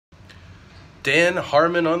Dan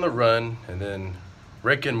Harmon on the run, and then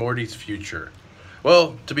Rick and Morty's future.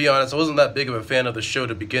 Well, to be honest, I wasn't that big of a fan of the show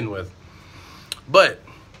to begin with. But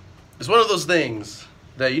it's one of those things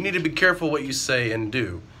that you need to be careful what you say and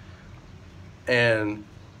do. And,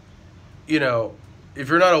 you know, if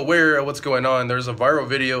you're not aware of what's going on, there's a viral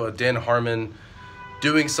video of Dan Harmon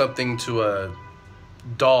doing something to a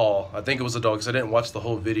doll. I think it was a doll because I didn't watch the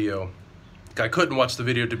whole video. I couldn't watch the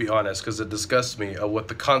video, to be honest, because it disgusts me of what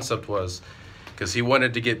the concept was. Because he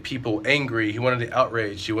wanted to get people angry. He wanted the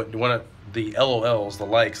outrage. He wanted the LOLs, the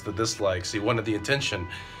likes, the dislikes. He wanted the attention.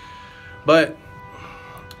 But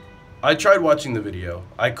I tried watching the video.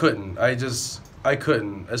 I couldn't. I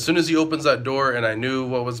couldn't. As soon as he opens that door and I knew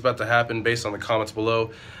what was about to happen based on the comments below,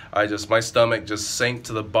 my stomach just sank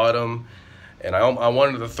to the bottom. And I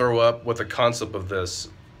wanted to throw up with the concept of this.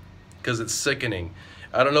 Because it's sickening.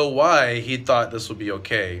 I don't know why he thought this would be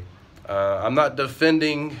okay. I'm not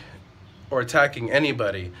defending or attacking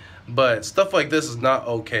anybody, but stuff like this is not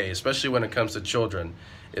okay, especially when it comes to children.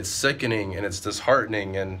 It's sickening and it's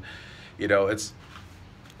disheartening, and you know, it's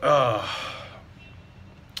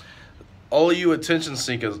all you attention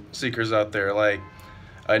seekers out there, like,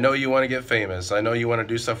 I know you want to get famous, I know you want to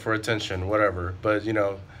do stuff for attention, whatever, but you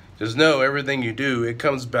know, just know everything you do, it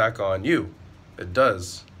comes back on you. It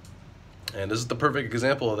does. And this is the perfect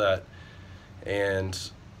example of that. And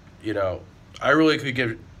you know, I really could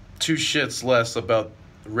give two shits less about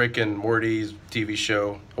Rick and Morty's TV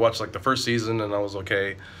show. I watched like the first season and I was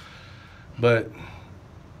okay. But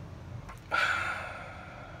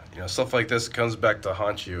you know, stuff like this comes back to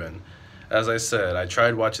haunt you. And as I said, I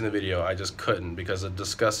tried watching the video. I just couldn't, because it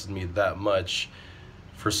disgusted me that much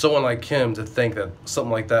for someone like him to think that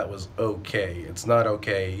something like that was okay. It's not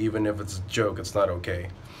okay. Even if it's a joke, it's not okay.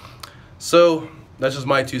 So that's just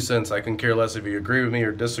my 2 cents. I can care less if you agree with me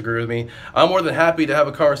or disagree with me. I'm more than happy to have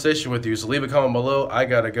a conversation with you, so leave a comment below. I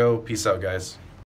gotta go. Peace out, guys.